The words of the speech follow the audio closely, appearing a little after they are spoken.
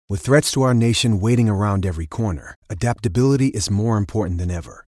With threats to our nation waiting around every corner, adaptability is more important than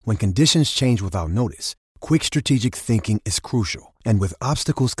ever. When conditions change without notice, quick strategic thinking is crucial. And with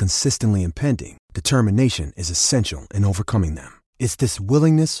obstacles consistently impending, determination is essential in overcoming them. It's this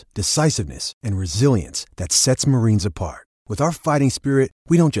willingness, decisiveness, and resilience that sets Marines apart. With our fighting spirit,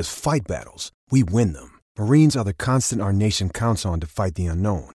 we don't just fight battles, we win them. Marines are the constant our nation counts on to fight the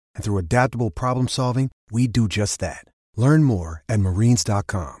unknown. And through adaptable problem solving, we do just that. Learn more at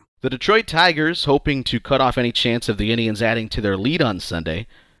marines.com. The Detroit Tigers, hoping to cut off any chance of the Indians adding to their lead on Sunday,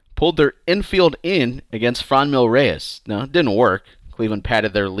 pulled their infield in against Franmil Reyes. No, it didn't work. Cleveland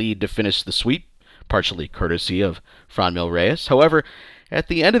padded their lead to finish the sweep, partially courtesy of Franmil Reyes. However, at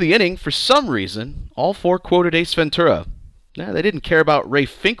the end of the inning, for some reason, all four quoted Ace Ventura. Now, they didn't care about Ray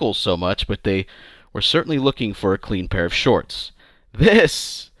Finkel so much, but they were certainly looking for a clean pair of shorts.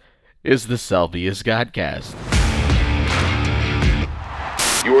 This is the Selby is Godcast.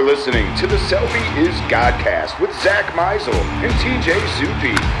 You are listening to the Selby is Godcast with Zach Meisel and TJ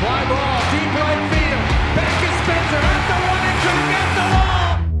Zuppe. Fly ball, deep right field. Back is Spencer at the one and track at the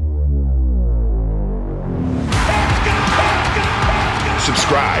wall.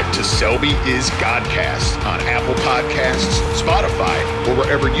 Subscribe to Selby is Godcast on Apple Podcasts, Spotify, or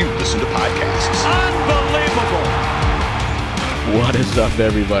wherever you listen to podcasts. Unbelievable. What is up,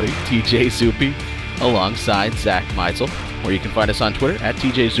 everybody? TJ Zuppe alongside Zach Meisel, or you can find us on Twitter at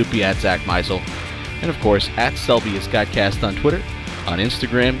TJ Zuppe, at Zach Meisel, and of course at Selby is Godcast on Twitter, on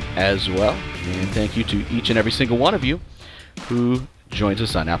Instagram as well. And thank you to each and every single one of you who joins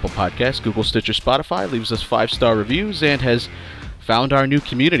us on Apple Podcasts, Google, Stitcher, Spotify, leaves us 5-star reviews, and has found our new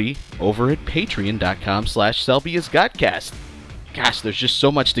community over at patreon.com/SelbyIsGodcast. Gosh, there's just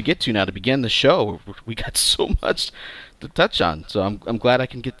so much to get to now to begin the show. We got so much to touch on, so I'm glad I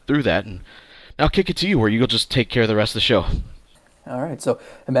can get through that. And I'll kick it to you, or you'll just take care of the rest of the show. All right, so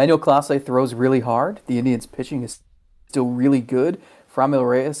Emmanuel Clase throws really hard. The Indians' pitching is still really good. Franmil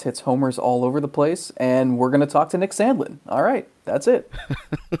Reyes hits homers all over the place, and we're going to talk to Nick Sandlin. All right, that's it.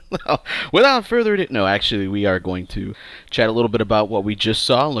 Well, without further ado, no, actually, we are going to chat a little bit about what we just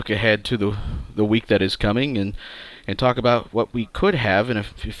saw, look ahead to the week that is coming, and talk about what we could have in a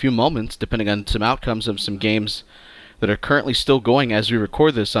few moments, depending on some outcomes of some games that are currently still going as we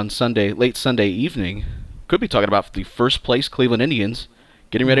record this on Sunday, late Sunday evening. Could be talking about the first place Cleveland Indians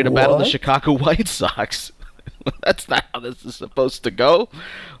getting ready to battle the Chicago White Sox. That's not how this is supposed to go.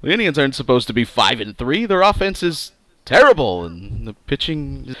 The Indians aren't supposed to be 5-3. Their offense is terrible, and the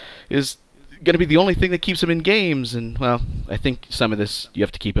pitching is going to be the only thing that keeps them in games. And, well, I think some of this you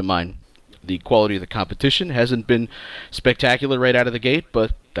have to keep in mind. The quality of the competition hasn't been spectacular right out of the gate,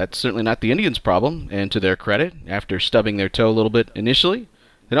 but that's certainly not the Indians' problem. And to their credit, after stubbing their toe a little bit initially,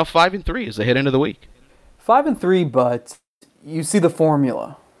 they're now 5-3 as they head into the week. 5-3, but you see the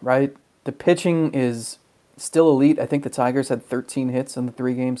formula, right? The pitching is still elite. I think the Tigers had 13 hits in the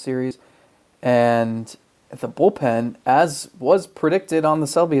 3-game series. And the bullpen, as was predicted on the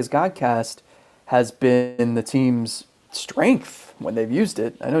Selby is Godcast, has been the team's strength when they've used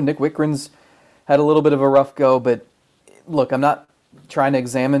it. I know Nick Wickren's had a little bit of a rough go, but look, I'm not trying to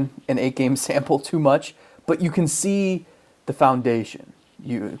examine an 8-game sample too much, but you can see the foundation.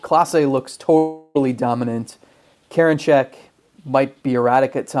 Clase looks totally dominant. Karinchak might be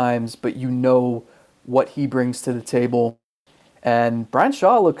erratic at times, but you know what he brings to the table. And Brian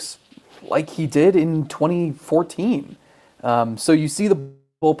Shaw looks like he did in 2014. So you see the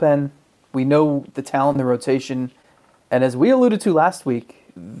bullpen. We know the talent in the rotation. And as we alluded to last week,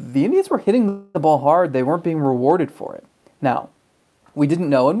 the Indians were hitting the ball hard. They weren't being rewarded for it. Now, we didn't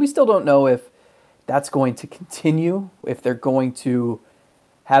know, and we still don't know if that's going to continue, if they're going to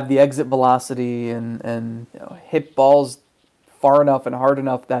have the exit velocity and hit balls far enough and hard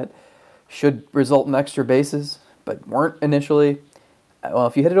enough that should result in extra bases, but weren't initially. Well,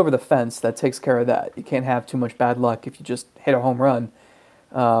 if you hit it over the fence, that takes care of that. You can't have too much bad luck if you just hit a home run.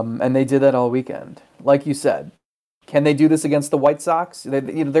 And they did that all weekend. Like you said, can they do this against the White Sox? They're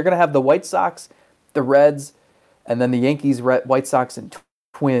going to have the White Sox, the Reds, and then the Yankees, White Sox, and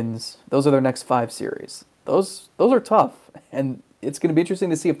Twins. Those are their next 5 series. Those are tough, and it's going to be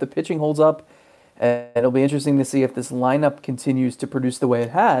interesting to see if the pitching holds up, and it'll be interesting to see if this lineup continues to produce the way it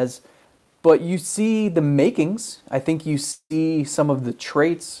has. But you see the makings. I think you see some of the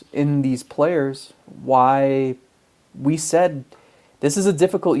traits in these players. Why we said this is a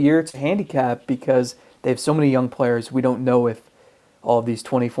difficult year to handicap because they have so many young players. We don't know if all of these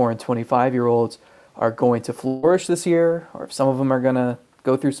 24 and 25-year-olds are going to flourish this year or if some of them are going to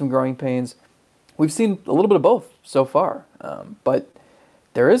go through some growing pains. We've seen a little bit of both so far, but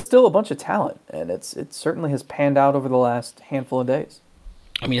there is still a bunch of talent, and it certainly has panned out over the last handful of days.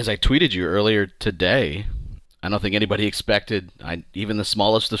 I mean, as I tweeted you earlier today, I don't think anybody expected, even the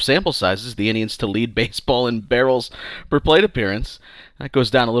smallest of sample sizes, the Indians to lead baseball in barrels per plate appearance. That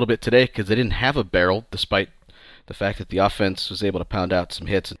goes down a little bit today because they didn't have a barrel, despite the fact that the offense was able to pound out some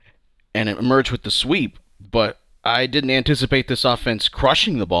hits and emerge with the sweep. But I didn't anticipate this offense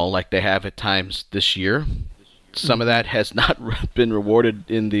crushing the ball like they have at times this year. Some of that has not been rewarded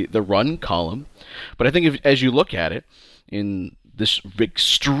in the run column. But I think as you look at it, in this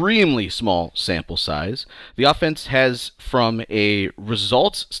extremely small sample size, the offense has, from a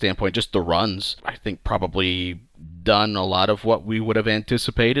results standpoint, just the runs, I think probably done a lot of what we would have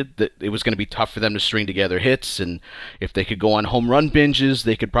anticipated, that it was going to be tough for them to string together hits, and if they could go on home run binges,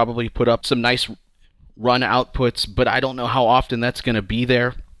 they could probably put up some nice run outputs, but I don't know how often that's going to be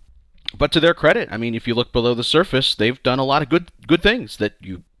there. But to their credit, I mean, if you look below the surface, they've done a lot of good things that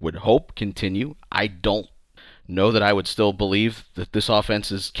you would hope continue. I don't know that I would still believe that this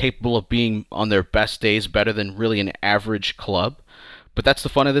offense is capable of being, on their best days, better than really an average club. But that's the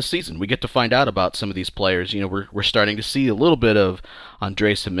fun of this season. We get to find out about some of these players. You know, we're starting to see a little bit of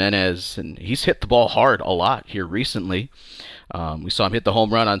Andres Gimenez, and he's hit the ball hard a lot here recently. We saw him hit the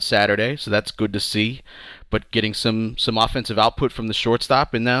home run on Saturday, so that's good to see. But getting some offensive output from the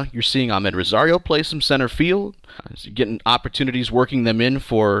shortstop, and now you're seeing Ahmed Rosario play some center field. So getting opportunities, working them in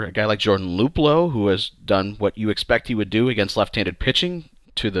for a guy like Jordan Luplow, who has done what you expect he would do against left-handed pitching,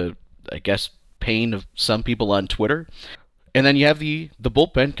 to the, I guess, pain of some people on Twitter. And then you have the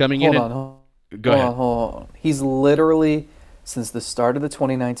bullpen coming in. Hold on. He's literally, since the start of the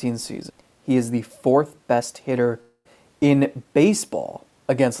 2019 season, he is the fourth best hitter in baseball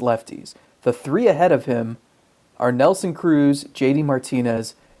against lefties. The three ahead of him are Nelson Cruz, J.D.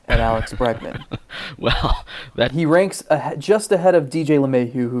 Martinez, and Alex Bregman. Well, he ranks just ahead of DJ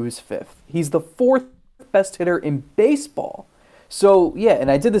LeMahieu, who is fifth. He's the fourth best hitter in baseball. So, yeah, and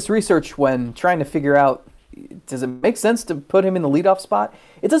I did this research when trying to figure out, does it make sense to put him in the leadoff spot?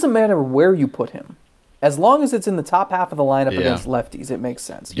 It doesn't matter where you put him. As long as it's in the top half of the lineup against lefties, it makes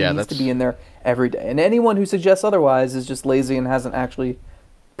sense. He needs to be in there every day. And anyone who suggests otherwise is just lazy and hasn't actually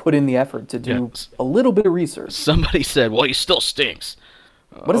put in the effort to do a little bit of research. Somebody said, well, he still stinks.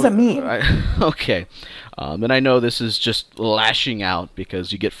 What does that mean? Okay. And I know this is just lashing out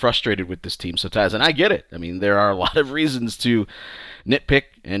because you get frustrated with this team sometimes, and I get it. I mean, there are a lot of reasons to nitpick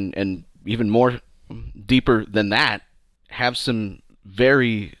and even more deeper than that, have some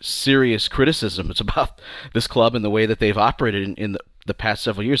very serious criticisms about this club and the way that they've operated in the past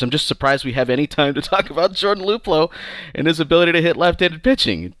several years. I'm just surprised we have any time to talk about Jordan Luplow and his ability to hit left-handed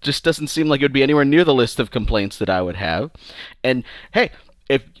pitching. It just doesn't seem like it would be anywhere near the list of complaints that I would have. And hey,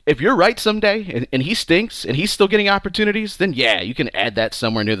 if you're right someday and he stinks and he's still getting opportunities, then yeah, you can add that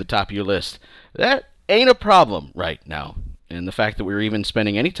somewhere near the top of your list. That ain't a problem right now. And the fact that we're even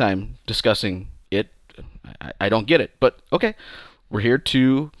spending any time discussing it, I don't get it. But okay, we're here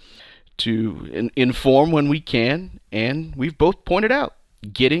to inform when we can, and we've both pointed out,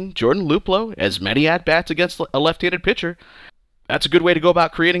 getting Jordan Luplow as many at-bats against a left-handed pitcher, that's a good way to go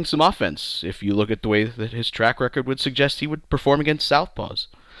about creating some offense, if you look at the way that his track record would suggest he would perform against southpaws.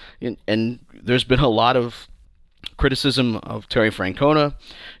 And there's been a lot of criticism of Terry Francona,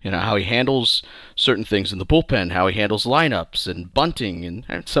 how he handles certain things in the bullpen, how he handles lineups and bunting,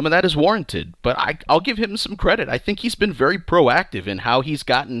 and some of that is warranted. But I'll give him some credit. I think he's been very proactive in how he's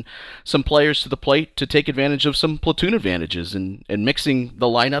gotten some players to the plate to take advantage of some platoon advantages and mixing the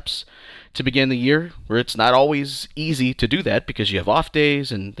lineups to begin the year, where it's not always easy to do that because you have off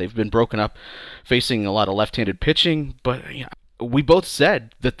days and they've been broken up facing a lot of left-handed pitching. But we both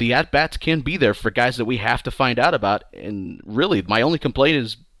said that the at-bats can be there for guys that we have to find out about. And really, my only complaint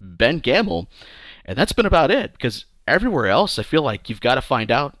is Ben Gamble. And that's been about it, because everywhere else, I feel like you've got to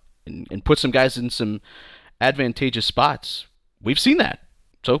find out and put some guys in some advantageous spots. We've seen that.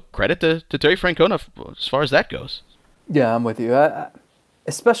 So credit to Terry Francona as far as that goes. Yeah, I'm with you.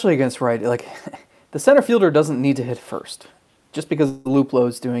 Especially against right. Like, the center fielder doesn't need to hit first just because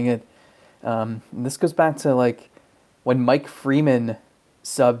Luplow's doing it. And this goes back to, like, when Mike Freeman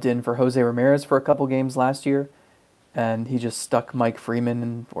subbed in for Jose Ramirez for a couple games last year, and he just stuck Mike Freeman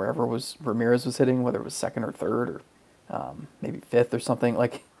in wherever Ramirez was hitting, whether it was second or third or maybe fifth or something.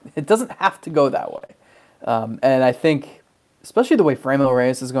 Like, it doesn't have to go that way. And I think, especially the way Franmil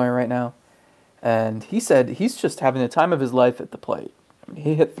Reyes is going right now, and he said he's just having the time of his life at the plate. I mean,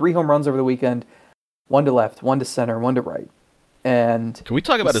 he hit 3 home runs over the weekend, 1 to left, 1 to center, 1 to right. And can we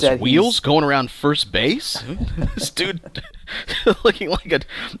talk about his wheels going around first base? This dude looking like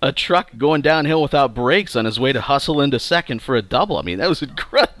a truck going downhill without brakes on his way to hustle into second for a double. I mean, that was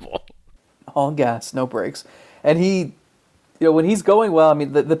incredible. All gas, no brakes. And he when he's going well, I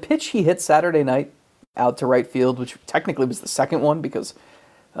mean, the pitch he hit Saturday night out to right field, which technically was the second one because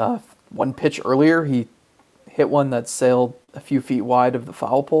one pitch earlier he hit one that sailed a few feet wide of the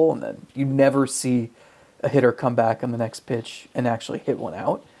foul pole, and then you never see a hitter come back on the next pitch and actually hit one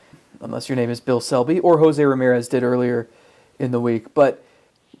out, unless your name is Bill Selby or Jose Ramirez did earlier in the week. But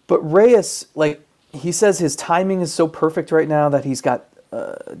Reyes, like, he says his timing is so perfect right now that he's got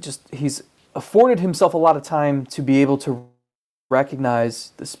he's afforded himself a lot of time to be able to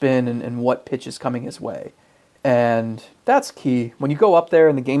recognize the spin and what pitch is coming his way. And that's key. When you go up there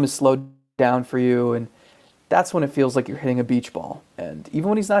and the game is slowed down for you, and that's when it feels like you're hitting a beach ball. And even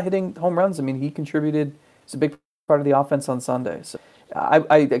when he's not hitting home runs, I mean, he contributed. He's a big part of the offense on Sunday. So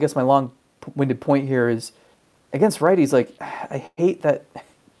I guess my long-winded point here is, against righties, like, I hate that.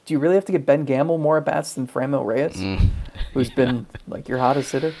 Do you really have to get Ben Gamble more at-bats than Franmil Reyes, who's been, like, your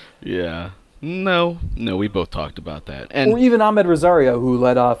hottest hitter? Yeah. No, we both talked about that. Or even Ahmed Rosario, who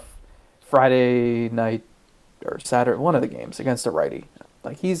led off Friday night or Saturday, one of the games, against a righty.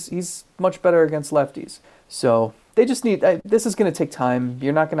 Like, he's much better against lefties. So they just need, this is going to take time.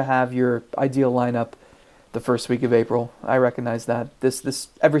 You're not going to have your ideal lineup the first week of April. I recognize that. This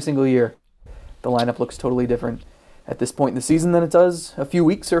every single year, the lineup looks totally different at this point in the season than it does a few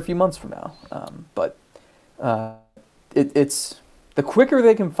weeks or a few months from now. But it's the quicker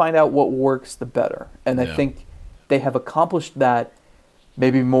they can find out what works, the better. And I think they have accomplished that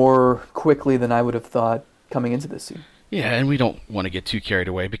maybe more quickly than I would have thought coming into this season. Yeah, and we don't want to get too carried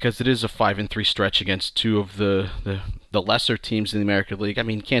away because it is a 5-3 stretch against two of the lesser teams in the American League. I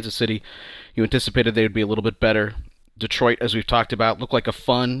mean, Kansas City, you anticipated they would be a little bit better. Detroit, as we've talked about, look like a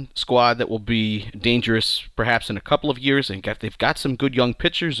fun squad that will be dangerous perhaps in a couple of years. And they've got some good young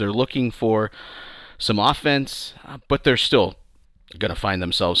pitchers. They're looking for some offense, but they're still going to find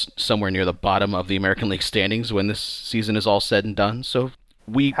themselves somewhere near the bottom of the American League standings when this season is all said and done. So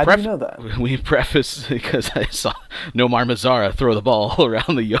how do you know that? We preface because I saw Nomar Mazara throw the ball all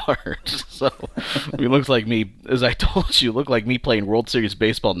around the yard. So it looks like me, as I told you, looked like me playing World Series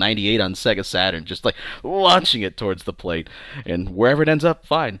Baseball 98 on Sega Saturn, just like launching it towards the plate. And wherever it ends up,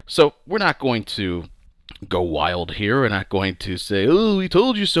 fine. So we're not going to go wild here. We're not going to say, oh, we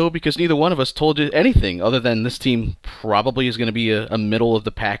told you so, because neither one of us told you anything other than this team probably is going to be a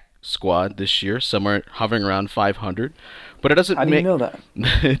middle-of-the-pack squad this year, somewhere hovering around 500. But it doesn't How do you know that?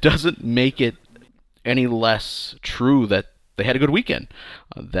 It doesn't make it any less true that they had a good weekend,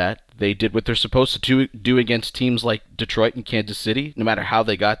 that they did what they're supposed to do against teams like Detroit and Kansas City. No matter how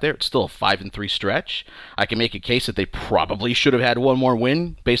they got there, it's still a 5-3 stretch. I can make a case that they probably should have had one more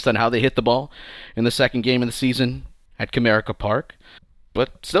win based on how they hit the ball in the second game of the season at Comerica Park.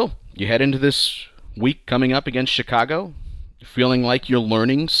 But still, you head into this week coming up against Chicago feeling like you're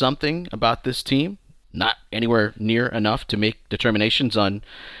learning something about this team. Not anywhere near enough to make determinations on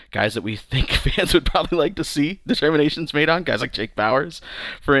guys that we think fans would probably like to see determinations made on, guys like Jake Bauers,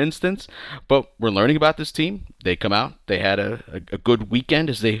 for instance. But we're learning about this team. They come out. They had a good weekend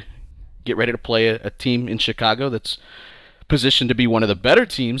as they get ready to play a team in Chicago that's positioned to be one of the better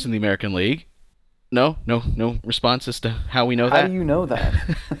teams in the American League. No response as to how we know that. How do you know that?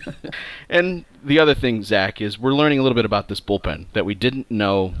 And the other thing, Zach, is we're learning a little bit about this bullpen that we didn't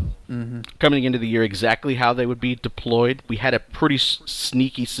know coming into the year exactly how they would be deployed. We had a pretty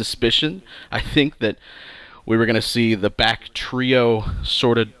sneaky suspicion, I think, that we were going to see the back trio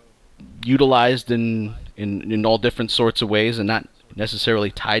sort of utilized in all different sorts of ways and not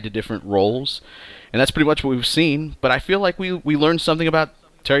necessarily tied to different roles. And that's pretty much what we've seen. But I feel like we learned something about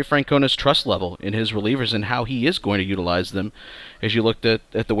Terry Francona's trust level in his relievers and how he is going to utilize them as you looked at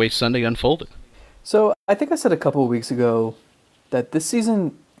the way Sunday unfolded. So I think I said a couple of weeks ago that this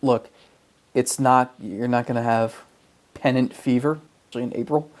season, look, you're not going to have pennant fever, especially in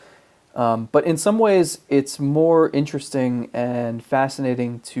April. But in some ways, it's more interesting and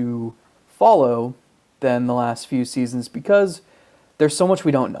fascinating to follow than the last few seasons because there's so much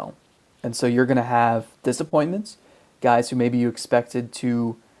we don't know. And so you're going to have disappointments, guys who maybe you expected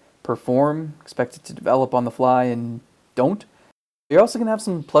to perform, expected to develop on the fly and don't. You're also going to have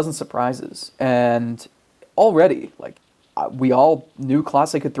some pleasant surprises. And already, we all knew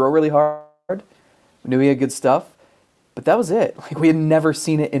Clase could throw really hard. We knew he had good stuff. But that was it. We had never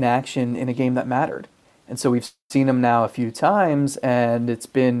seen it in action in a game that mattered. And so we've seen him now a few times, and it's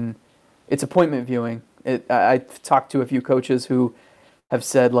appointment viewing. I've talked to a few coaches who have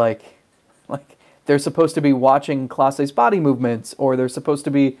said, like they're supposed to be watching Clase's body movements, or they're supposed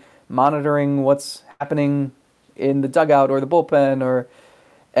to be monitoring what's happening in the dugout or the bullpen,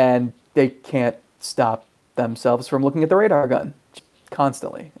 and they can't stop themselves from looking at the radar gun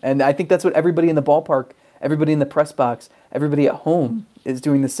constantly. And I think that's what everybody in the ballpark everybody in the press box, everybody at home is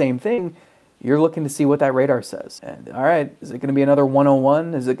doing the same thing. You're looking to see what that radar says. And all right, is it going to be another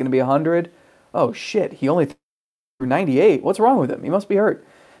 101? Is it going to be 100? Oh shit, he only threw 98. What's wrong with him? He must be hurt.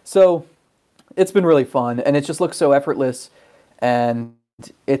 So it's been really fun, and it just looks so effortless. And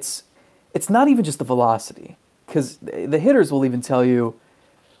it's not even just the velocity, because the hitters will even tell you,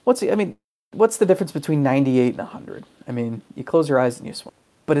 what's the difference between 98 and 100? I mean, you close your eyes and you swing.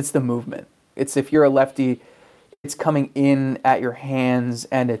 But it's the movement. It's if you're a lefty, it's coming in at your hands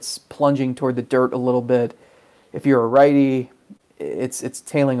and it's plunging toward the dirt a little bit. If you're a righty, it's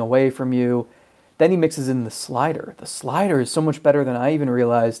tailing away from you. Then he mixes in the slider. The slider is so much better than I even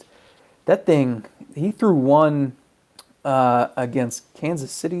realized. That thing, he threw one against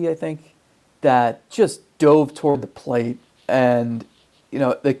Kansas City, I think, that just dove toward the plate. And,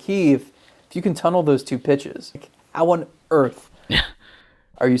 the key, if you can tunnel those two pitches, how on earth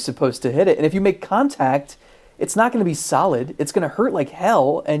are you supposed to hit it? And if you make contact, it's not going to be solid. It's going to hurt like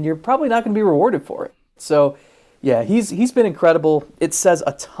hell, and you're probably not going to be rewarded for it. So, yeah, he's been incredible. It says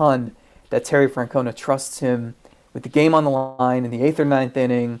a ton that Terry Francona trusts him with the game on the line in the 8th or 9th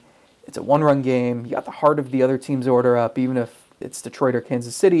inning. It's a one-run game. You got the heart of the other team's order up. Even if it's Detroit or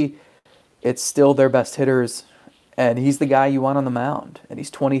Kansas City, it's still their best hitters, and he's the guy you want on the mound. And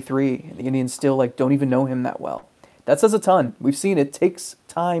he's 23, and the Indians still don't even know him that well. That says a ton. We've seen it takes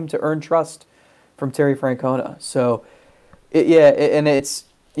time to earn trust from Terry Francona. So,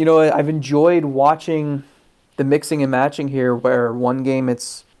 I've enjoyed watching the mixing and matching here, where one game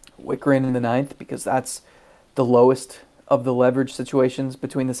it's Wickren in the 9th, because that's the lowest of the leverage situations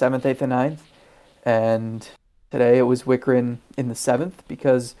between the 7th, 8th, and 9th. And today it was Wickren in the 7th,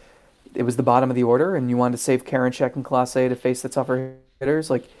 because it was the bottom of the order, and you wanted to save Karinchak and Clase to face the tougher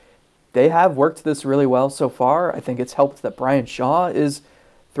hitters. They have worked this really well so far. I think it's helped that Brian Shaw is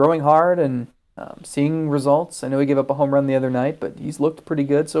throwing hard and seeing results. I know he gave up a home run the other night, but he's looked pretty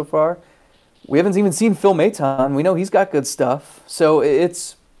good so far. We haven't even seen Phil Maton. We know he's got good stuff. So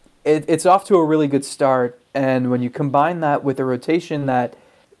it's off to a really good start. And when you combine that with a rotation that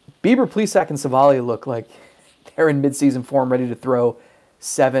Bieber, Plesac, and Savali look like they're in midseason form, ready to throw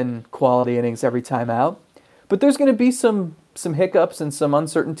 7 quality innings every time out. But there's going to be some hiccups and some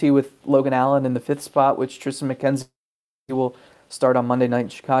uncertainty with Logan Allen in the 5th spot, which Tristan McKenzie will start on Monday night in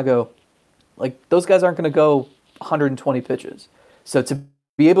Chicago. Those guys aren't going to go 120 pitches. So to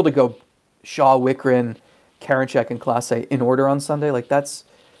be able to go Shaw, Wickren, Karinchak, and Clase in order on Sunday, that's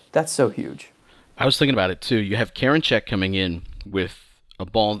so huge. I was thinking about it too. You have Karinchak coming in with a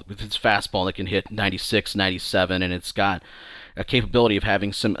ball, with his fastball that can hit 96, 97, and it's got a capability of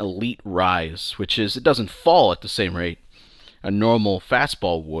having some elite rise, which is it doesn't fall at the same rate a normal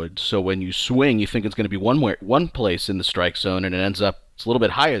fastball would. So when you swing, you think it's going to be one place in the strike zone, and it ends up it's a little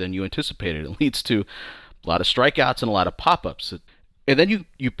bit higher than you anticipated. It leads to a lot of strikeouts and a lot of pop-ups. And then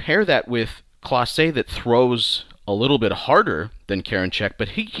you pair that with Clase that throws a little bit harder than Karinchak, but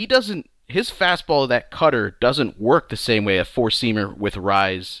he doesn't. His fastball, that cutter, doesn't work the same way a four-seamer with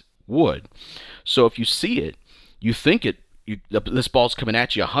rise would. So if you see it, you think this ball's coming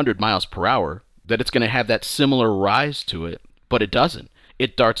at you 100 miles per hour, that it's going to have that similar rise to it, but it doesn't.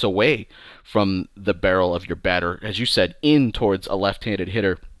 It darts away from the barrel of your batter, as you said, in towards a left-handed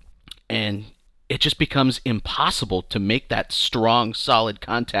hitter, and it just becomes impossible to make that strong, solid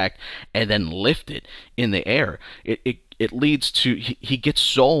contact and then lift it in the air. It leads to, he gets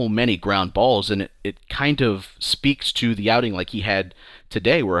so many ground balls, and it kind of speaks to the outing like he had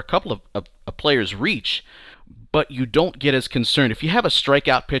today, where a couple of players reach, but you don't get as concerned. If you have a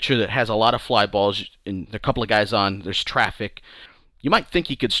strikeout pitcher that has a lot of fly balls and a couple of guys on, there's traffic, you might think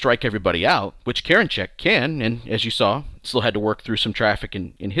he could strike everybody out, which Karinchak can, and as you saw, still had to work through some traffic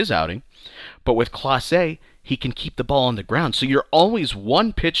in his outing. But with Clase, he can keep the ball on the ground. So you're always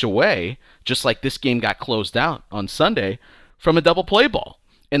one pitch away, just like this game got closed out on Sunday, from a double play ball.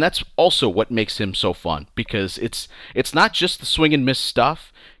 And that's also what makes him so fun, because it's not just the swing and miss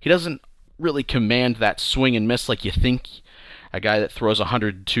stuff. He doesn't really command that swing and miss like you think a guy that throws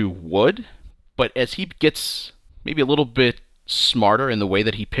 102 would. But as he gets maybe a little bit smarter in the way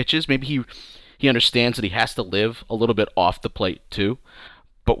that he pitches, maybe he understands that he has to live a little bit off the plate too.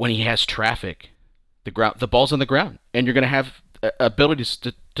 But when he has traffic, the ball's on the ground, and you're going to have abilities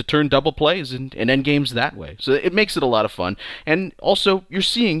to turn double plays and end games that way. So it makes it a lot of fun. And also, you're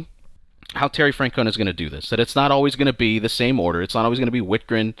seeing how Terry Francona is going to do this, that it's not always going to be the same order. It's not always going to be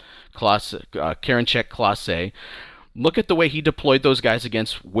Wittgren, Karinchak, Clase. Look at the way he deployed those guys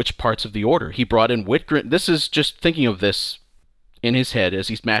against which parts of the order. He brought in Wittgren. This is just thinking of this in his head as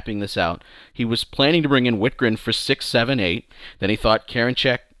he's mapping this out. He was planning to bring in Wittgren for 6, 7, 8. Then he thought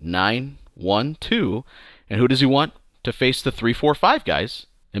Karinchak 9, 1, 2. And who does he want to face the 3-4-5 guys?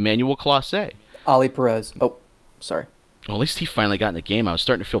 Emmanuel Clase. Ali Perez. Oh, sorry. Well, at least he finally got in the game. I was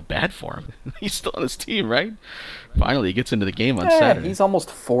starting to feel bad for him. He's still on his team, right? Finally, he gets into the game on Saturday. He's almost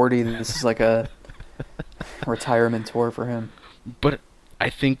 40. This is like a retirement tour for him. But I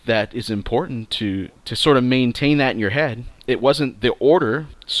think that is important to sort of maintain that in your head. It wasn't the order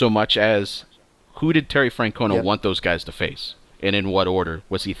so much as who did Terry Francona want those guys to face, and in what order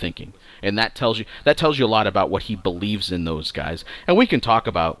was he thinking? And that tells you a lot about what he believes in those guys. And we can talk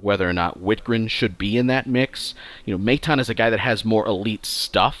about whether or not Whitgren should be in that mix. You know, Maton is a guy that has more elite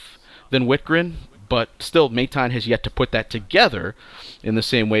stuff than Whitgren, but still Maton has yet to put that together in the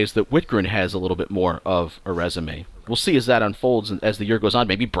same ways that Whitgren has a little bit more of a resume. We'll see as that unfolds and as the year goes on.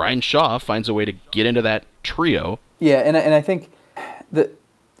 Maybe Brian Shaw finds a way to get into that trio. Yeah, and I think that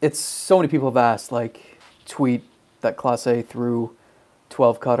it's so many people have asked, like, tweet that Clase threw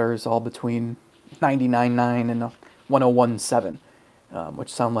 12 cutters all between 99.9 and 101.7, which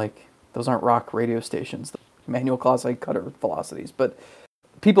sound like those aren't rock radio stations, the Emmanuel Clase cutter velocities. But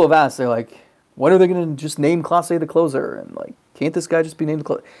people have asked, they're like, when are they going to just name Clase the closer? And, like, can't this guy just be named the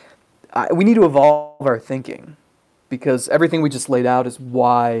closer? We need to evolve our thinking, because everything we just laid out is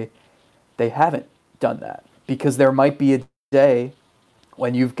why they haven't done that. Because there might be a day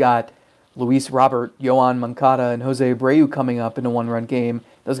when you've got Luis Robert, Yohan Moncada, and Jose Abreu coming up in a one-run game.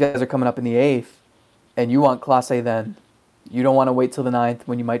 Those guys are coming up in the 8th, and you want Clase then. You don't want to wait till the 9th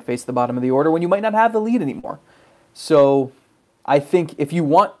when you might face the bottom of the order, when you might not have the lead anymore. So I think if you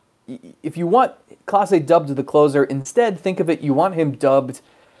want Clase dubbed the closer, instead think of it, you want him dubbed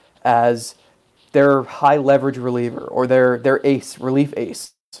as their high-leverage reliever or their ace, relief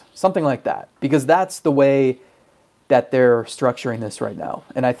ace, something like that, because that's the way that they're structuring this right now.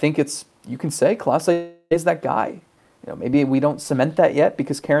 And I think you can say Clase is that guy. You know, maybe we don't cement that yet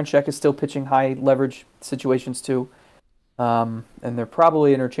because Karinchak is still pitching high leverage situations too. And they're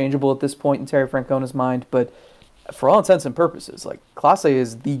probably interchangeable at this point in Terry Francona's mind, but for all intents and purposes, like, Clase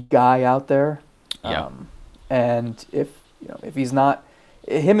is the guy out there. Yeah. And if he's not,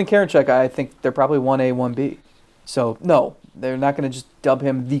 him and Karinchak, I think they're probably 1A, 1B. So no, they're not going to just dub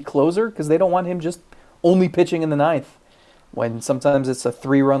him the closer because they don't want him just only pitching in the 9th, when sometimes it's a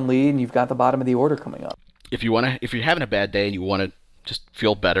 3-run lead and you've got the bottom of the order coming up. If you're having a bad day and you want to just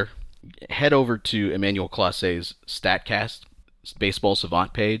feel better, head over to Emmanuel Clase's StatCast Baseball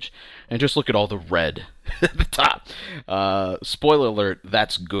Savant page and just look at all the red at the top. Spoiler alert,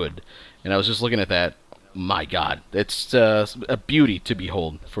 that's good. And I was just looking at that. My God, it's a beauty to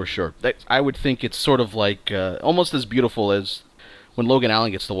behold for sure. I would think it's sort of like almost as beautiful as when Logan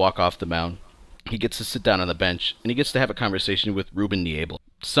Allen gets to walk off the mound. He gets to sit down on the bench, and he gets to have a conversation with Ruben Niebla,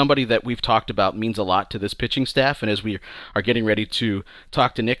 somebody that we've talked about means a lot to this pitching staff. And as we are getting ready to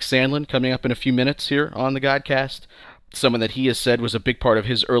talk to Nick Sandlin coming up in a few minutes here on the Godcast, someone that he has said was a big part of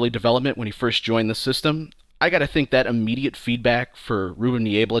his early development when he first joined the system, I got to think that immediate feedback for Ruben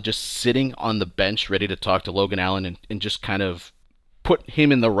Niebla just sitting on the bench ready to talk to Logan Allen and just kind of put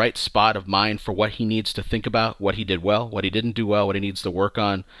him in the right spot of mind for what he needs to think about, what he did well, what he didn't do well, what he needs to work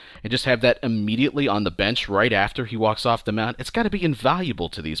on, and just have that immediately on the bench right after he walks off the mound. It's got to be invaluable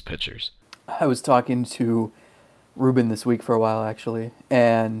to these pitchers. I was talking to Ruben this week for a while, actually,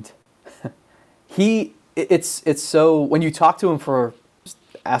 and it's so, when you talk to him for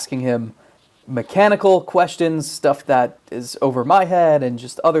asking him mechanical questions, stuff that is over my head and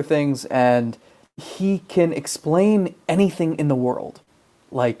just other things, and he can explain anything in the world.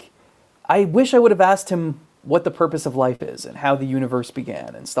 Like, I wish I would have asked him what the purpose of life is and how the universe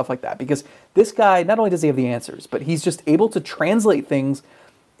began and stuff like that, because this guy, not only does he have the answers, but he's just able to translate things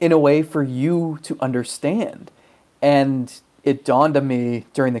in a way for you to understand. And it dawned on me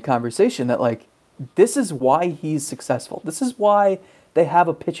during the conversation that, like, this is why he's successful. This is why they have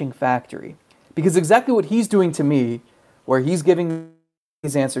a pitching factory, because exactly what he's doing to me, where he's giving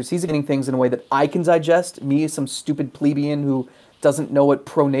his answers, he's getting things in a way that I can digest, me, some stupid plebeian who doesn't know what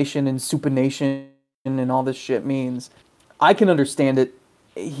pronation and supination and all this shit means. I can understand it.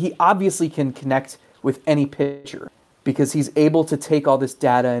 He obviously can connect with any pitcher because he's able to take all this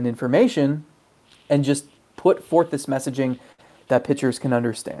data and information and just put forth this messaging that pitchers can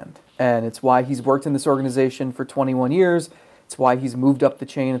understand. And it's why he's worked in this organization for 21 years. It's why he's moved up the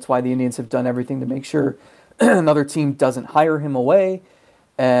chain. It's why the Indians have done everything to make sure another team doesn't hire him away.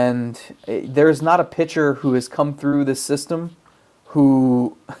 And there's not a pitcher who has come through this system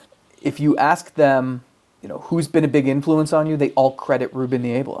who, if you ask them, who's been a big influence on you, they all credit Ruben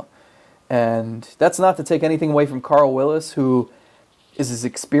Niebla. And that's not to take anything away from Carl Willis, who is as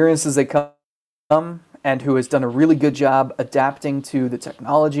experienced as they come and who has done a really good job adapting to the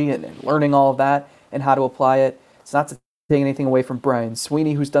technology and learning all of that and how to apply it. It's not to take anything away from Brian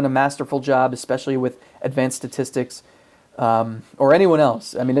Sweeney, who's done a masterful job, especially with advanced statistics, or anyone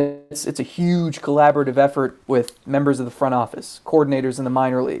else. I mean, it's a huge collaborative effort with members of the front office, coordinators in the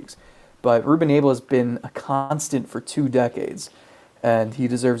minor leagues. But Ruben Abel has been a constant for 2 decades, and he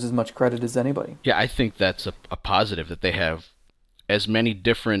deserves as much credit as anybody. Yeah, I think that's a positive, that they have as many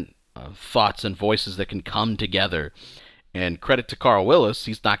different thoughts and voices that can come together. And credit to Carl Willis,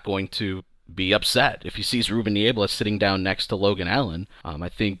 he's not going to be upset if he sees Ruben Niebla sitting down next to Logan Allen. I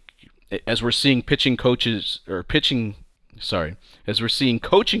think as we're seeing as we're seeing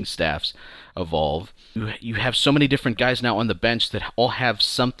coaching staffs evolve, you have so many different guys now on the bench that all have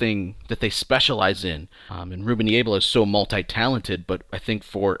something that they specialize in. And Ruben Niebla is so multi-talented, but I think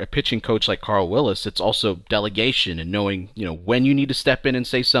for a pitching coach like Carl Willis, it's also delegation and knowing, when you need to step in and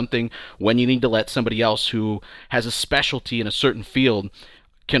say something, when you need to let somebody else who has a specialty in a certain field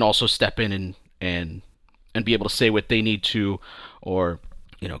can also step in and be able to say what they need to, or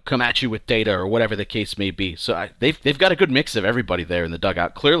come at you with data or whatever the case may be. So they've got a good mix of everybody there in the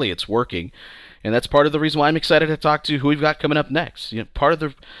dugout. Clearly it's working, and that's part of the reason why I'm excited to talk to who we've got coming up next. Part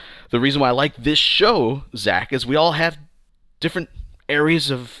of the reason why I like this show, Zach, is we all have different areas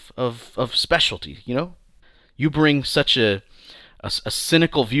of specialty. You bring such a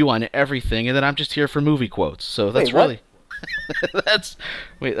cynical view on everything, and then I'm just here for movie quotes. So that's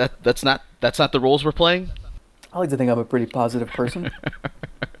that's not the roles we're playing. I like to think I'm a pretty positive person.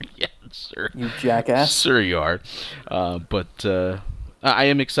 Yeah, sir. You jackass. Sure you are. But I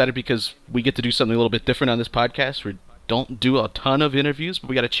am excited because we get to do something a little bit different on this podcast. We don't do a ton of interviews, but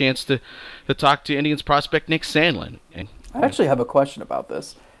we got a chance to talk to Indians prospect Nick Sandlin. I actually have a question about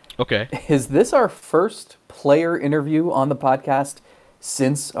this. Okay. Is this our first player interview on the podcast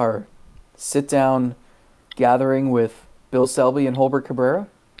since our sit-down gathering with Bill Selby and Holbert Cabrera?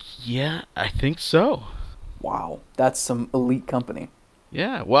 Yeah, I think so. Wow, that's some elite company.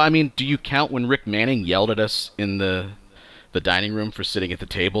 Yeah, well, I mean, do you count when Rick Manning yelled at us in the dining room for sitting at the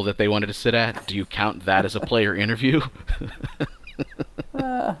table that they wanted to sit at? Do you count that as a player interview?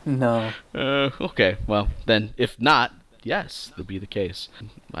 No. Okay, well, then if not, yes, that'll be the case.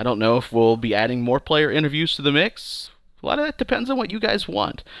 I don't know if we'll be adding more player interviews to the mix. A lot of that depends on what you guys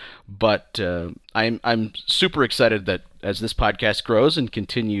want. But I'm super excited that as this podcast grows and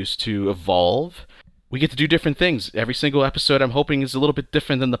continues to evolve, we get to do different things. Every single episode, I'm hoping, is a little bit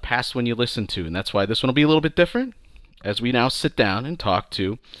different than the past one you listened to, and that's why this one will be a little bit different as we now sit down and talk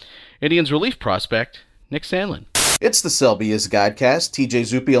to Indians relief prospect Nick Sandlin. It's the Selby is Godcast. TJ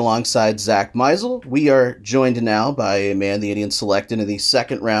Zuppi alongside Zach Meisel. We are joined now by a man the Indians selected in the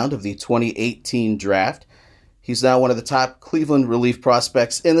second round of the 2018 draft. He's now one of the top Cleveland relief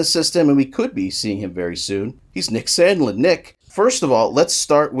prospects in the system, and we could be seeing him very soon. He's Nick Sandlin. Nick, first of all, let's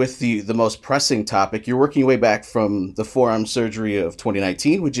start with the most pressing topic. You're working your way back from the forearm surgery of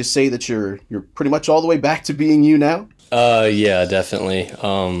 2019. Would you say that you're pretty much all the way back to being you now? Yeah, definitely.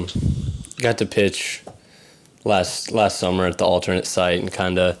 Got to pitch last summer at the alternate site,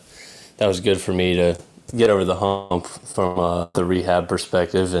 and that was good for me to get over the hump from the rehab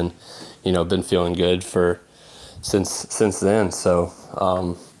perspective, and been feeling good since then. So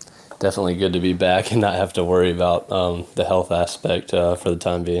definitely good to be back and not have to worry about the health aspect for the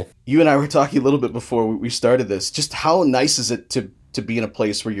time being. You and I were talking a little bit before we started this. Just how nice is it to be in a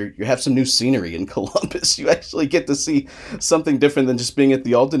place where you have some new scenery in Columbus? You actually get to see something different than just being at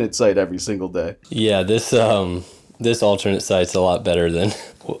the alternate site every single day. Yeah, this alternate site's a lot better than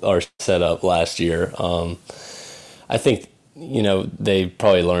our setup last year. I think they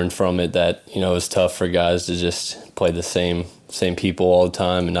probably learned from it that it was tough for guys to just play the same people all the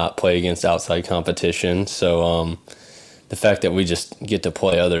time and not play against outside competition. So the fact that we just get to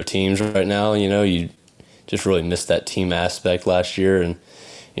play other teams right now, you just really missed that team aspect last year, and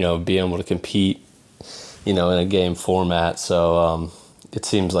being able to compete in a game format. So it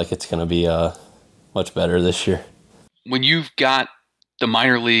seems like it's going to be much better this year. When you've got the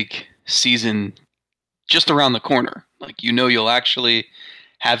minor league season just around the corner, you'll actually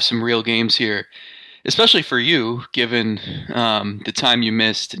have some real games here, especially for you, given the time you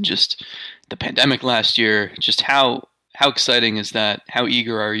missed and just the pandemic last year. Just how exciting is that? How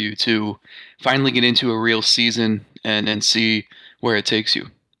eager are you to finally get into a real season and see where it takes you?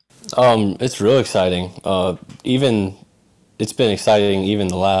 It's real exciting. It's been exciting even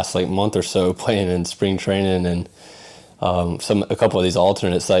the last month or so playing in spring training and a couple of these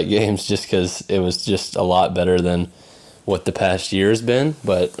alternate site games, just because it was just a lot better than what the past year has been.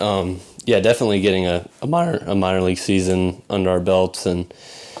 But yeah, definitely getting a minor league season under our belts and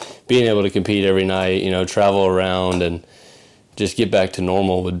being able to compete every night, travel around and just get back to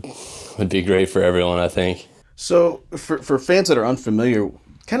normal would would be great for everyone, I think. So for fans that are unfamiliar,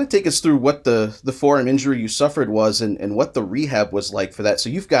 kind of take us through what the forearm injury you suffered was and what the rehab was like for that. So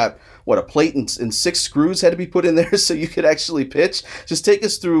you've got, what, a plate and 6 screws had to be put in there so you could actually pitch. Just take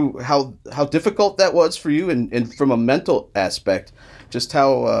us through how difficult that was for you and from a mental aspect, just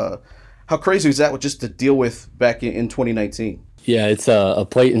how crazy was that just to deal with back in 2019? Yeah, it's a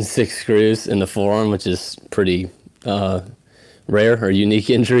plate and 6 screws in the forearm, which is pretty rare or unique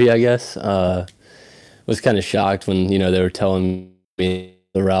injury, I guess. Was kind of shocked when, they were telling me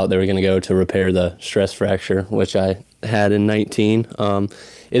the route they were going to go to repair the stress fracture, which I had in 19.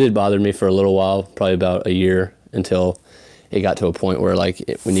 It had bothered me for a little while, probably about a year, until it got to a point where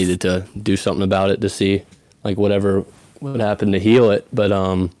we needed to do something about it to see whatever would happen to heal it. But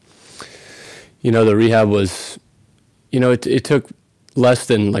the rehab was, it took less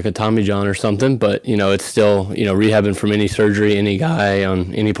than a Tommy John or something, but it's still, rehabbing from any surgery, any guy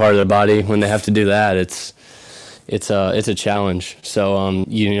on any part of their body, when they have to do that, it's a challenge. So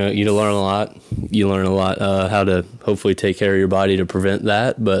you learn a lot. You learn a lot how to hopefully take care of your body to prevent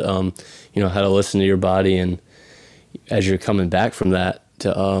that, but how to listen to your body, and as you're coming back from that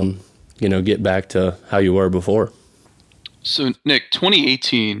to get back to how you were before. So Nick,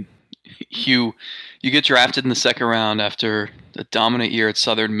 2018, you get drafted in the second round after a dominant year at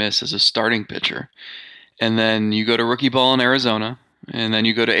Southern Miss as a starting pitcher, and then you go to rookie ball in Arizona, and then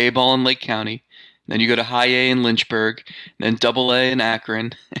you go to A ball in Lake County. Then you go to high A in Lynchburg, then double A in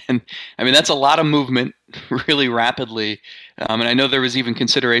Akron. And I mean, that's a lot of movement really rapidly. And I know there was even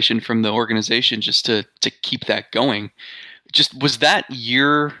consideration from the organization just to keep that going. Just, was that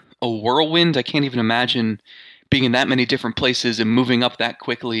year a whirlwind? I can't even imagine being in that many different places and moving up that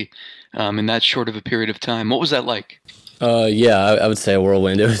quickly in that short of a period of time. What was that like? Yeah, I would say a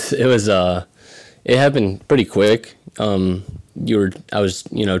whirlwind. It happened pretty quick. I was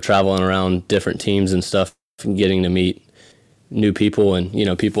traveling around different teams and stuff, and getting to meet new people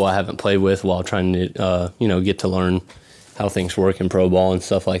and people I haven't played with, while trying to get to learn how things work in pro ball and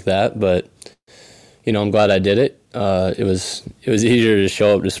stuff like that. But I'm glad I did it. It was easier to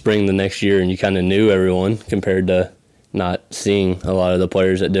show up to spring the next year and you kind of knew everyone, compared to not seeing a lot of the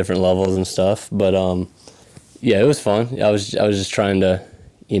players at different levels and stuff. But yeah, it was fun. I was just trying to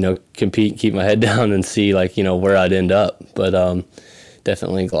compete, keep my head down, and see where I'd end up. But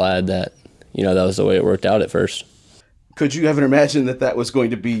definitely glad that that was the way it worked out at first. Could you ever imagine that was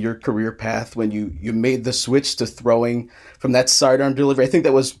going to be your career path when you made the switch to throwing from that sidearm delivery? I think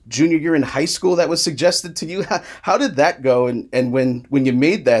that was junior year in high school that was suggested to you. How did that go? And when you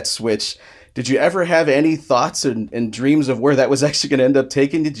made that switch, did you ever have any thoughts and dreams of where that was actually going to end up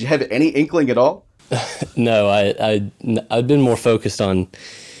taking? Did you have any inkling at all? No, I've been more focused on,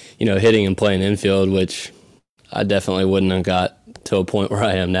 hitting and playing infield, which I definitely wouldn't have got to a point where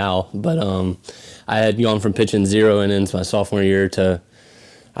I am now. But I had gone from pitching 0 innings my sophomore year to,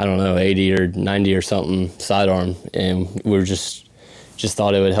 80 or 90 or something sidearm, and we were just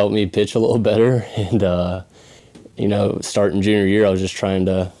thought it would help me pitch a little better. And starting junior year, I was just trying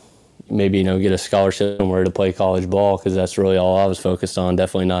to maybe get a scholarship somewhere to play college ball, because that's really all I was focused on.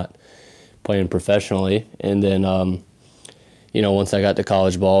 Definitely not playing professionally. And then once I got to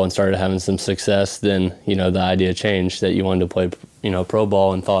college ball and started having some success, then the idea changed that you wanted to play pro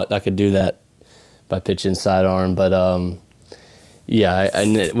ball, and thought I could do that by pitching sidearm. But when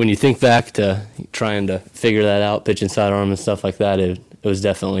you think back to trying to figure that out, pitching sidearm and stuff like that, it was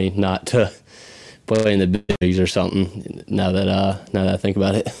definitely not to play in the big leagues or something. Now that I think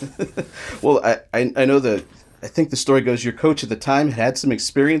about it. Well, I know that. I think the story goes your coach at the time had some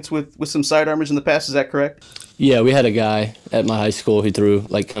experience with some sidearmers in the past. Is that correct? Yeah, we had a guy at my high school who threw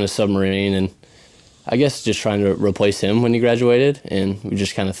kind of submarine, and I guess just trying to replace him when he graduated. And we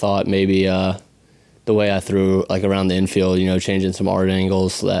just kind of thought maybe the way I threw around the infield, changing some art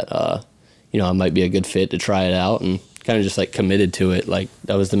angles, that I might be a good fit to try it out, and kind of just committed to it.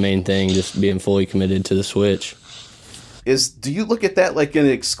 That was the main thing, just being fully committed to the switch. Do you look at that like an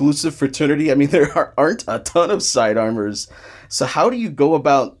exclusive fraternity? I mean, there aren't a ton of sidearmers. So how do you go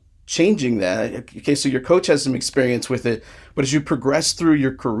about changing that? Okay, so your coach has some experience with it, but as you progress through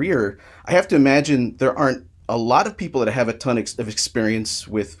your career, I have to imagine there aren't a lot of people that have a ton of experience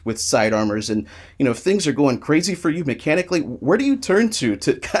with sidearmers. And, if things are going crazy for you mechanically, where do you turn to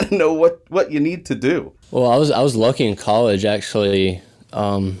kind of know what you need to do? Well, I was lucky in college, actually.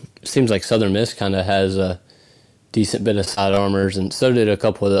 Seems like Southern Miss kind of has a decent bit of sidearmers, and so did a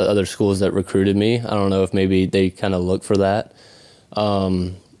couple of the other schools that recruited me. I don't know if maybe they kind of look for that.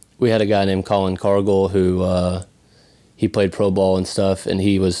 We had a guy named Colin Cargill who he played pro ball and stuff, and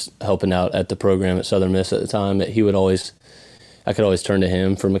he was helping out at the program at Southern Miss at the time. He would always I could always turn to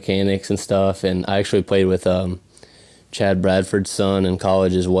him for mechanics and stuff. And I actually played with Chad Bradford's son in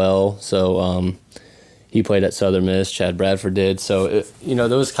college as well. So he played at Southern Miss, Chad Bradford did. So,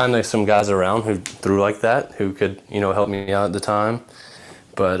 there was kind of some guys around who threw like that, who could, help me out at the time.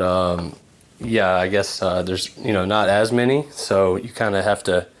 But, I guess there's, not as many. So you kind of have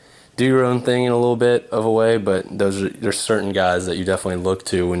to do your own thing in a little bit of a way. But there's certain guys that you definitely look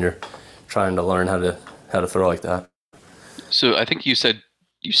to when you're trying to learn how to throw like that. So I think you said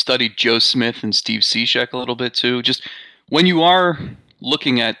you studied Joe Smith and Steve Cishek a little bit too. Just when you are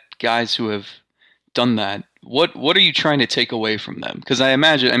looking at guys who have done that, what are you trying to take away from them? Because I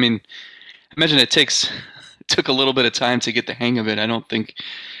imagine it took a little bit of time to get the hang of it. I don't think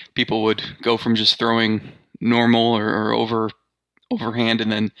people would go from just throwing normal or overhand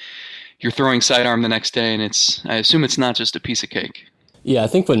and then you're throwing sidearm the next day, and I assume it's not just a piece of cake. Yeah, I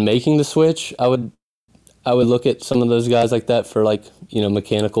think when making the switch, I would look at some of those guys like that for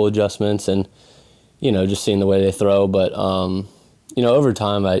mechanical adjustments and, just seeing the way they throw. But, over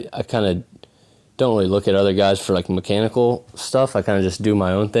time, I kind of don't really look at other guys for mechanical stuff. I kind of just do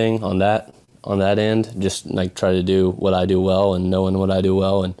my own thing on that end, just try to do what I do well and knowing what I do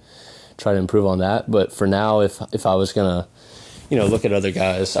well and try to improve on that. But for now, if I was going to, look at other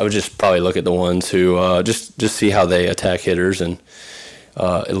guys, I would just probably look at the ones who just see how they attack hitters and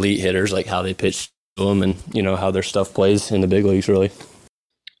elite hitters, like how they pitch to them and, how their stuff plays in the big leagues, really.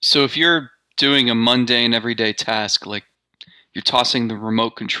 So if you're doing a mundane everyday task, like you're tossing the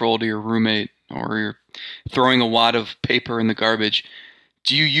remote control to your roommate or you're throwing a wad of paper in the garbage,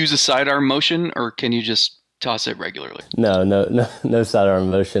 do you use a sidearm motion or can you just toss it regularly? No sidearm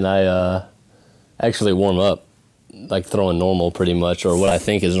motion. I actually warm up throwing normal pretty much, or what I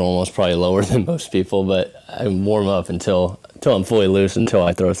think is normal is probably lower than most people, but I warm up until I'm fully loose until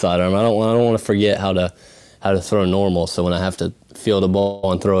I throw sidearm. I don't want to forget how to throw normal, so when I have to field a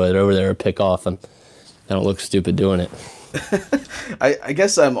ball and throw it over there or pick off, I don't look stupid doing it. I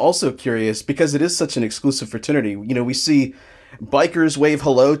guess I'm also curious, because it is such an exclusive fraternity. We see bikers wave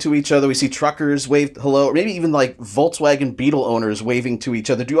hello to each other. We see truckers wave hello, or maybe even Volkswagen Beetle owners waving to each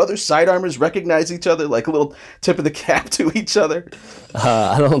other. Do other sidearmers recognize each other, like a little tip of the cap to each other?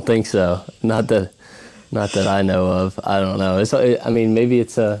 I don't think so. Not that I know of. I don't know. Maybe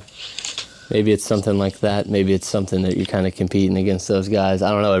it's something like that. Maybe it's something that you're kind of competing against those guys.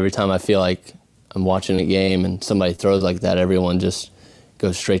 I don't know. Every time I feel like I'm watching a game and somebody throws like that, everyone just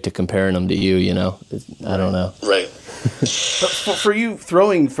goes straight to comparing them to you. I don't know. Right. But for you,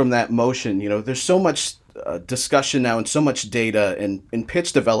 throwing from that motion, there's so much discussion now and so much data, and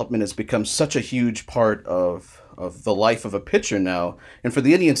pitch development has become such a huge part of the life of a pitcher now. And for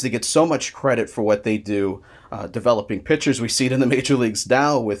the Indians to get so much credit for what they do, developing pitchers, we see it in the major leagues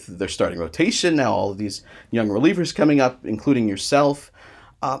now with their starting rotation, now all of these young relievers coming up, including yourself.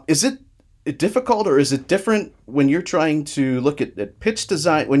 Is it difficult, or is it different when you're trying to look at pitch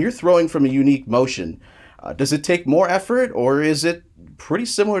design, when you're throwing from a unique motion? Does it take more effort, or is it pretty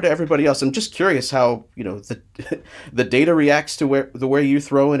similar to everybody else? I'm just curious how the data reacts to the way you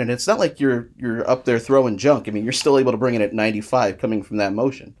throw it, and it's not like you're up there throwing junk. You're still able to bring it at 95 coming from that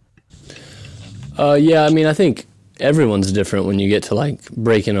motion. I think everyone's different when you get to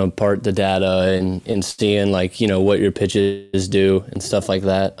breaking apart the data and seeing what your pitches do and stuff like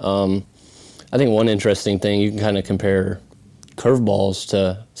that. I think one interesting thing, you can kind of compare curveballs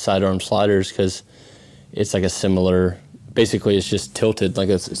to sidearm sliders because it's a similar, basically it's just tilted,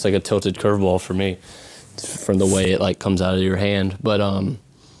 it's like a tilted curveball for me from the way it comes out of your hand. But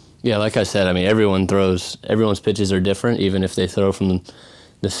like I said, everyone's pitches are different, even if they throw from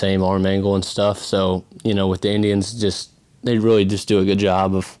the same arm angle and stuff. So, with the Indians, they really just do a good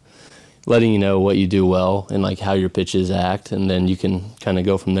job of letting you know what you do well and how your pitches act, and then you can kind of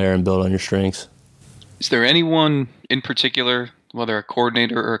go from there and build on your strengths. Is there anyone in particular, whether a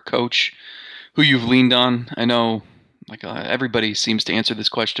coordinator or a coach, who you've leaned on? I know everybody seems to answer this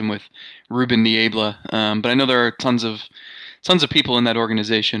question with Ruben Niebla, but I know there are tons of people in that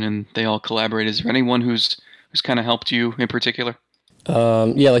organization and they all collaborate. Is there anyone who's kind of helped you in particular?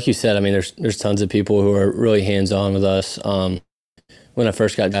 Like you said, there's tons of people who are really hands-on with us. When I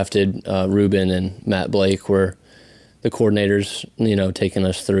first got drafted, Ruben and Matt Blake were the coordinators, taking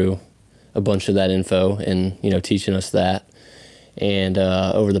us through a bunch of that info and, teaching us that. And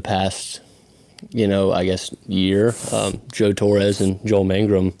over the past I guess year, Joe Torres and Joel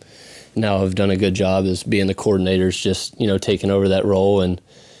Mangrum now have done a good job as being the coordinators, just, taking over that role and,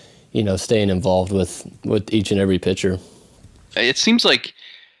 staying involved with each and every pitcher. It seems like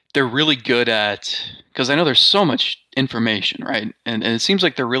they're really good at, because I know there's so much information, right? And it seems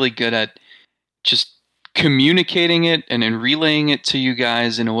like they're really good at just communicating it and then relaying it to you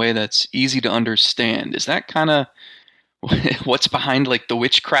guys in a way that's easy to understand. Is that kind of what's behind like the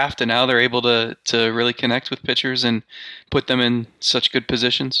witchcraft and how they're able to really connect with pitchers and put them in such good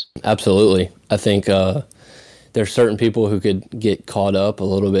positions? Absolutely. I think there's certain people who could get caught up a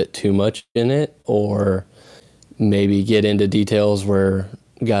little bit too much in it, or maybe get into details where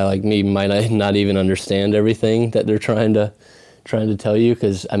a guy like me might not even understand everything that they're trying to tell you.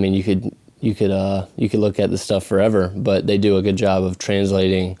 Because I mean, you could look at the stuff forever, but they do a good job of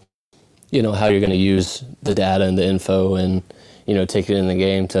translating, how you're going to use the data and the info, and take it in the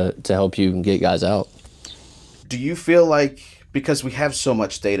game to help you get guys out. Do you feel like, because we have so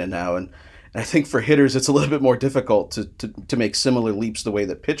much data now, and I think for hitters it's a little bit more difficult to make similar leaps the way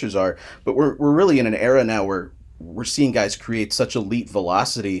that pitchers are, but we're really in an era now where we're seeing guys create such elite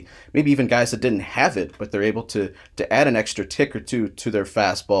velocity, maybe even guys that didn't have it, but they're able to add an extra tick or two to their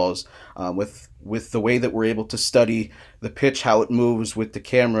fastballs with the way that we're able to study the pitch, how it moves with the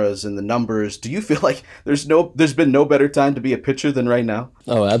cameras and the numbers. Do you feel like there's been no better time to be a pitcher than right now?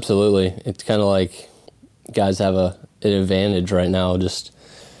 Oh, absolutely. It's kind of like guys have an advantage right now. Just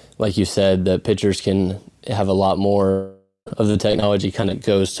like you said, that pitchers can have a lot more of the technology kind of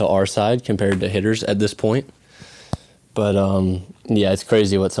goes to our side compared to hitters at this point. But, yeah, it's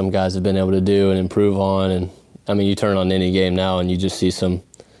crazy what some guys have been able to do and improve on. And, I mean, you turn on any game now and you just see some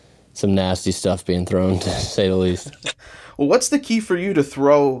nasty stuff being thrown, to say the least. Well, what's the key for you to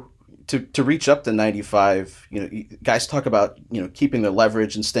throw to reach up to 95? Guys talk about, keeping their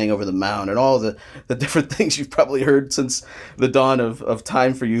leverage and staying over the mound and all the different things you've probably heard since the dawn of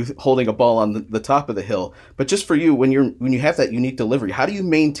time for you holding a ball on the top of the hill. But just for you, when you have that unique delivery, how do you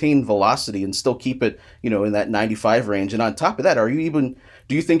maintain velocity and still keep it, in that 95 range? And on top of that,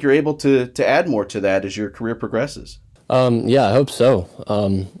 do you think you're able to add more to that as your career progresses? Yeah, I hope so.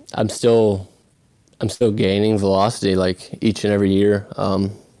 I'm still gaining velocity like each and every year.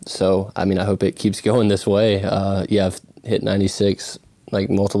 So, I mean, I hope it keeps going this way. Yeah, I've hit 96 like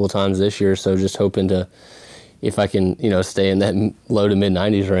multiple times this year, so just hoping to, if I can, stay in that low to mid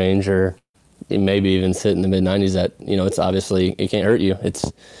 90s range, or maybe even sit in the mid 90s. That it's obviously, it can't hurt you.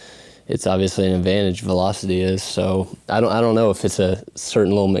 It's obviously an advantage, velocity is. So I don't know if it's a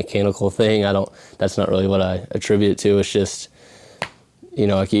certain little mechanical thing. That's not really what I attribute it to. It's just,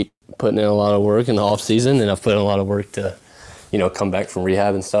 I keep putting in a lot of work in the off season, and I've put in a lot of work to come back from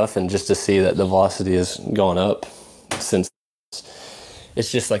rehab and stuff, and just to see that the velocity has gone up since.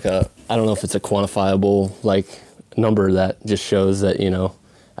 It's just like I don't know if it's a quantifiable like number that just shows that,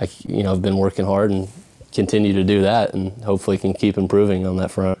 I've been working hard and continue to do that, and hopefully can keep improving on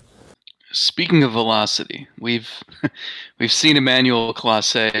that front. Speaking of velocity, we've seen Emmanuel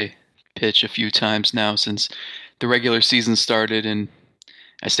Clase pitch a few times now since the regular season started, and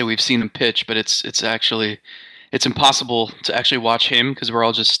I say we've seen him pitch, but it's impossible to actually watch him because we're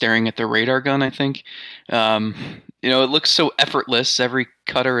all just staring at the radar gun, I think. It looks so effortless. Every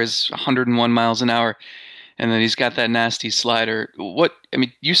cutter is 101 miles an hour, and then he's got that nasty slider.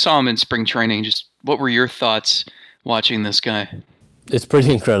 You saw him in spring training. Just what were your thoughts watching this guy? It's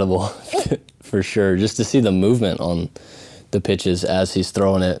pretty incredible, for sure. Just to see the movement on the pitches as he's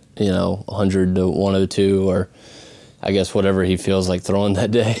throwing it, 100 to 102, or I guess whatever he feels like throwing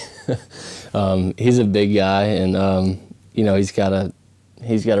that day. He's a big guy, and he's got a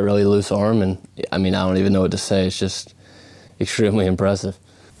really loose arm, and I mean, I don't even know what to say. It's just extremely impressive.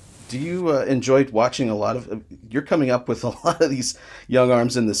 Do you enjoy watching you're coming up with a lot of these young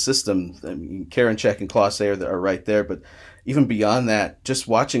arms in the system? I mean, Karinchak and Clase are right there, but even beyond that, just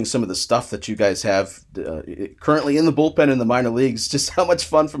watching some of the stuff that you guys have currently in the bullpen in the minor leagues, just how much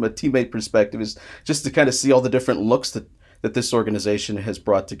fun from a teammate perspective is just to kind of see all the different looks that this organization has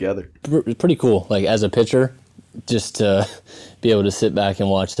brought together. Pretty cool. Like, as a pitcher, just to be able to sit back and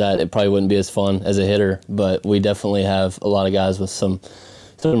watch that, it probably wouldn't be as fun as a hitter, but we definitely have a lot of guys with some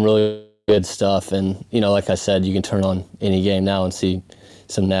really good stuff. And, like I said, you can turn on any game now and see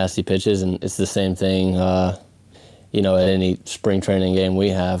some nasty pitches, and it's the same thing, at any spring training game we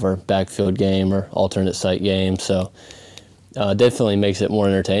have, or backfield game, or alternate site game. So definitely makes it more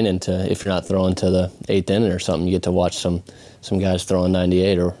entertaining if you're not throwing to the 8th inning or something, you get to watch some guys throwing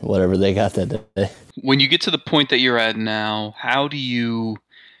 98 or whatever they got that day. When you get to the point that you're at now, how do you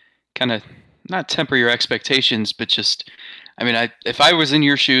kind of not temper your expectations, but just, if I was in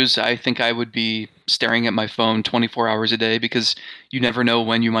your shoes, I think I would be staring at my phone 24 hours a day, because you never know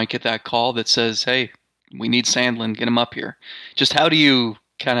when you might get that call that says, hey, we need Sandlin, get him up here. Just how do you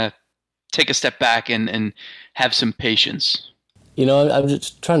kind of take a step back and have some patience? I'm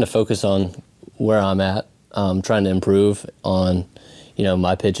just trying to focus on where I'm at, trying to improve on,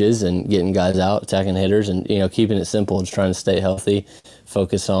 my pitches and getting guys out, attacking hitters, and, keeping it simple, just trying to stay healthy,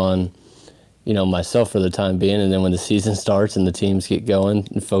 focus on, myself for the time being. And then when the season starts and the teams get going,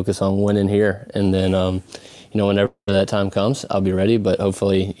 focus on winning here. And then, whenever that time comes, I'll be ready, but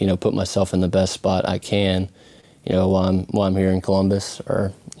hopefully, put myself in the best spot I can, while I'm here in Columbus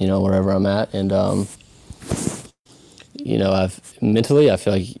or, wherever I'm at. And, mentally, I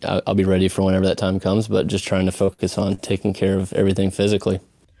feel like I'll be ready for whenever that time comes, but just trying to focus on taking care of everything physically.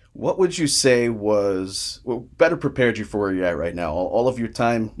 What would you say was better prepared you for where you're at right now? All of your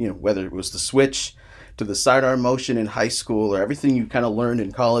time, whether it was the switch to the sidearm motion in high school or everything you kind of learned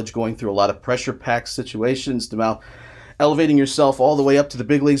in college, going through a lot of pressure-packed situations to now elevating yourself all the way up to the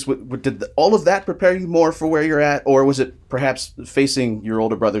big leagues. Did all of that prepare you more for where you're at, or was it perhaps facing your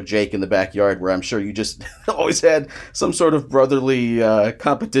older brother Jake in the backyard, where I'm sure you just always had some sort of brotherly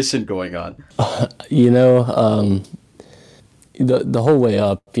competition going on? The whole way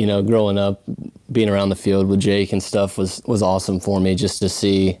up, growing up, being around the field with Jake and stuff was awesome for me, just to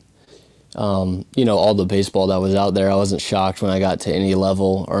see, all the baseball that was out there. I wasn't shocked when I got to any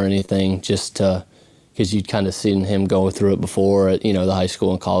level or anything, because you'd kind of seen him go through it before at, the high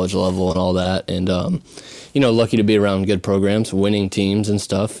school and college level and all that. And, lucky to be around good programs, winning teams and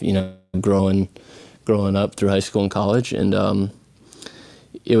stuff, growing up through high school and college. And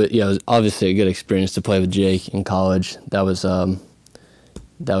it was obviously a good experience to play with Jake in college. That was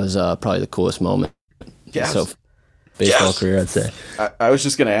probably the coolest moment. Yeah. So baseball career, I'd say. I was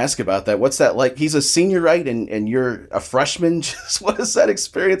just going to ask about that. What's that like? He's a senior, right? And you're a freshman. Just what is that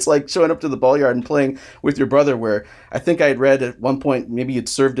experience like, showing up to the ball yard and playing with your brother, where I think I had read at one point maybe you'd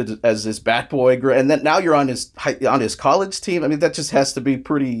served as his bat boy, and then now you're on his college team. I mean, that just has to be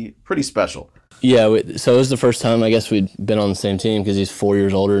pretty special. Yeah, so it was the first time I guess we'd been on the same team, because he's 4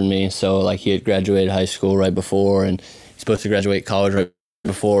 years older than me. So like he had graduated high school right before, and he's supposed to graduate college right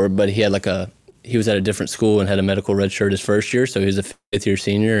before, but he had he was at a different school and had a medical red shirt his first year, so he was a fifth-year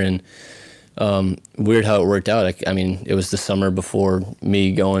senior. And weird how it worked out. I mean, it was the summer before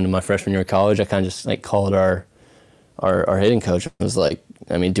me going to my freshman year of college. I kind of just called our hitting coach and was like,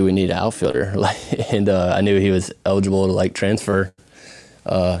 I mean, do we need an outfielder? And I knew he was eligible to transfer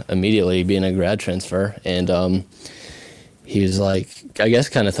immediately, being a grad transfer. And he was I guess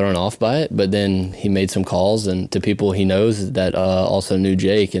kind of thrown off by it, but then he made some calls and to people he knows that also knew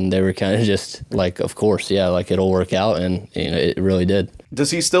Jake, and they were kind of just of course, yeah, it'll work out, and it really did.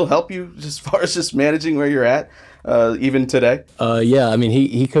 Does he still help you as far as just managing where you're at, even today? Yeah, I mean,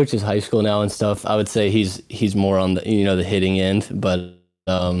 he coaches high school now and stuff. I would say he's more on the the hitting end, but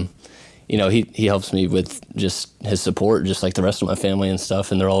he helps me with just his support, just like the rest of my family and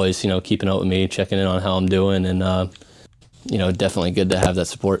stuff, and they're always keeping up with me, checking in on how I'm doing, and definitely good to have that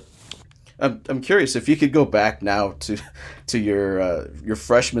support. I'm curious if you could go back now to your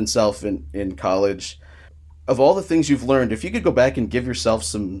freshman self in college. Of all the things you've learned, if you could go back and give yourself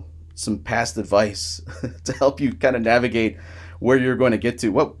some past advice to help you kind of navigate where you're going to get to,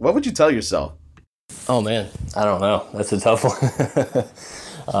 what would you tell yourself? Oh man, I don't know. That's a tough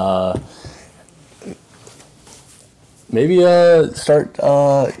one. Maybe start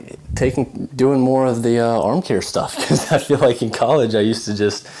doing more of the arm care stuff, because I feel like in college I used to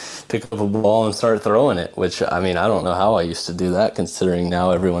just pick up a ball and start throwing it, which, I mean, I don't know how I used to do that, considering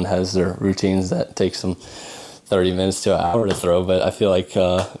now everyone has their routines that takes them 30 minutes to an hour to throw. But I feel like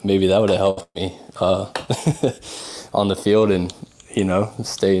maybe that would have helped me on the field and,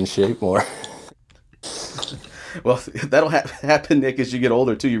 stay in shape more. Well, that'll happen, Nick, as you get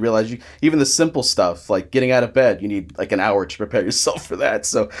older, too. You realize even the simple stuff, like getting out of bed, you need an hour to prepare yourself for that.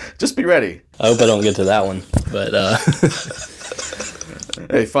 So just be ready. I hope I don't get to that one. But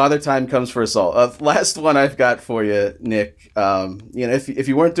hey, father time comes for us all. Last one I've got for you, Nick. If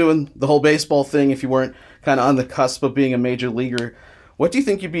you weren't doing the whole baseball thing, if you weren't kind of on the cusp of being a major leaguer, what do you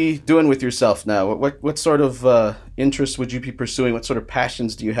think you'd be doing with yourself now? What sort of interests would you be pursuing? What sort of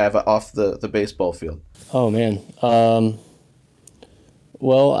passions do you have off the baseball field? Oh, man.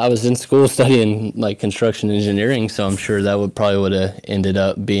 Well, I was in school studying construction engineering, so I'm sure that would have ended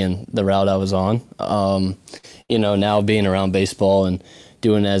up being the route I was on. Now being around baseball and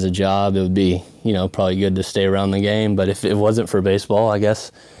doing it as a job, it would be, probably good to stay around the game. But if it wasn't for baseball, I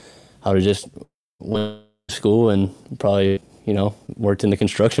guess I would have just went to school and probably worked in the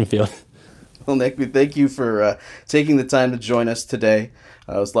construction field. Well, Nick, we thank you for taking the time to join us today.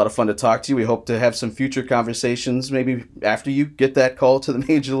 It was a lot of fun to talk to you. We hope to have some future conversations, maybe after you get that call to the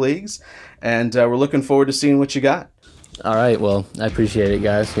major leagues. And we're looking forward to seeing what you got. All right, well, I appreciate it,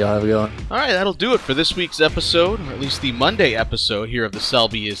 guys. Y'all have a good one. All right, that'll do it for this week's episode, or at least the Monday episode here of the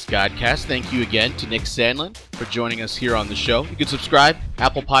Selby is Godcast. Thank you again to Nick Sandlin for joining us here on the show. You can subscribe,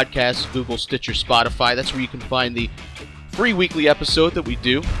 Apple Podcasts, Google, Stitcher, Spotify. That's where you can find the free weekly episode that we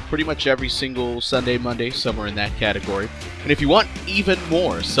do pretty much every single Sunday, Monday, somewhere in that category. And if you want even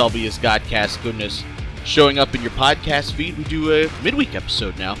more Selby is Godcast goodness showing up in your podcast feed, we do a midweek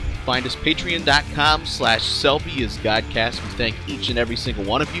episode now. Find us patreon.com/SelbyIsGodcast. We thank each and every single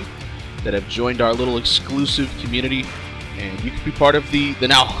one of you that have joined our little exclusive community, and you can be part of the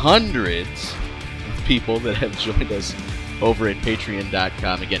now hundreds of people that have joined us over at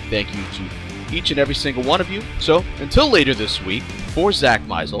patreon.com. Again, thank you to each and every single one of you. So, until later this week, for Zach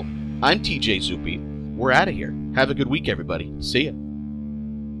Meisel, I'm TJ Zuppe. We're out of here. Have a good week, everybody. See ya.